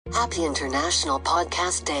Happy International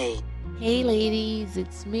Podcast Day. Hey ladies,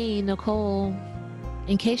 it's me, Nicole.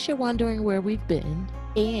 In case you're wondering where we've been,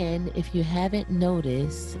 and if you haven't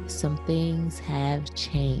noticed, some things have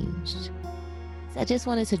changed. So I just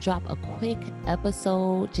wanted to drop a quick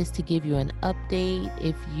episode just to give you an update.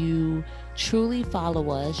 If you truly follow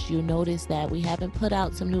us, you'll notice that we haven't put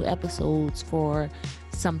out some new episodes for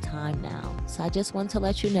some time now. So I just want to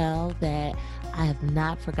let you know that I have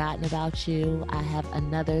not forgotten about you. I have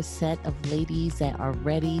another set of ladies that are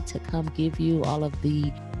ready to come give you all of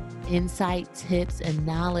the insight, tips, and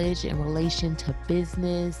knowledge in relation to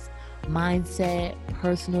business, mindset,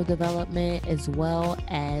 personal development, as well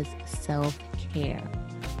as self-care.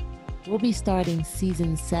 We'll be starting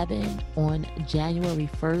season 7 on January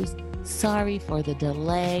 1st. Sorry for the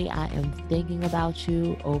delay. I am thinking about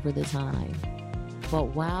you over the time.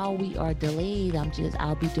 But while we are delayed,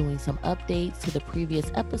 I'll be doing some updates to the previous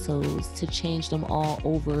episodes to change them all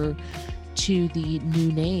over to the new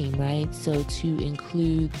name, right? So to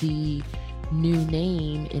include the new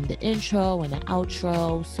name in the intro and the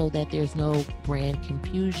outro so that there's no brand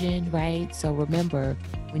confusion, right? So remember,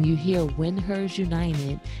 when you hear Win Hers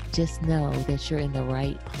United, just know that you're in the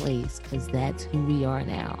right place, because that's who we are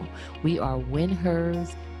now. We are Win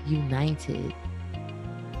Hers United.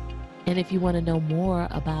 And if you want to know more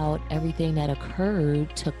about everything that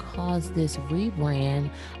occurred to cause this rebrand,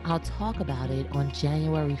 I'll talk about it on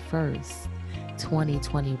January 1st,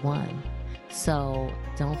 2021. So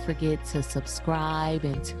don't forget to subscribe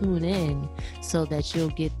and tune in so that you'll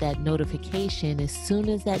get that notification as soon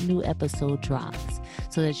as that new episode drops,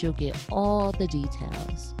 so that you'll get all the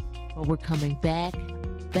details. But we're coming back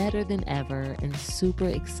better than ever and super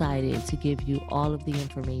excited to give you all of the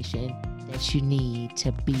information that you need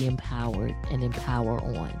to be empowered and empower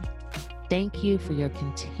on. Thank you for your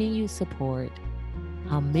continued support.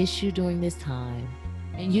 I'll miss you during this time.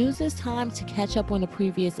 And use this time to catch up on the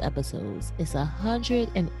previous episodes. It's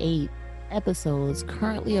 108 episodes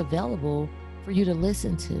currently available for you to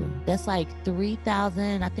listen to. That's like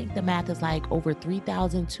 3,000, I think the math is like over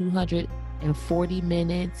 3,240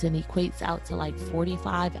 minutes and equates out to like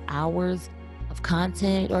 45 hours of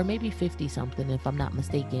content, or maybe 50 something if I'm not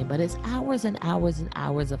mistaken, but it's hours and hours and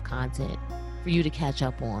hours of content for you to catch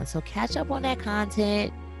up on. So catch up on that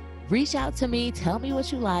content. Reach out to me, tell me what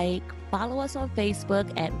you like. Follow us on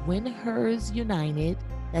Facebook at Win Hers United.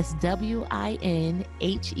 That's WINHERS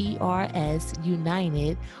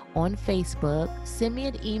United on Facebook. Send me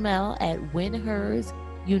an email at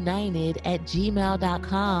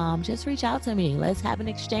winhersunited@gmail.com. Just reach out to me. Let's have an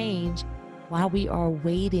exchange while we are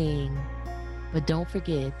waiting. But don't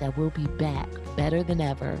forget that we'll be back better than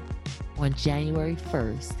ever on January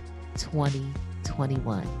 1st,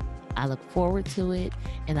 2021. I look forward to it,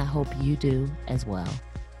 and I hope you do as well.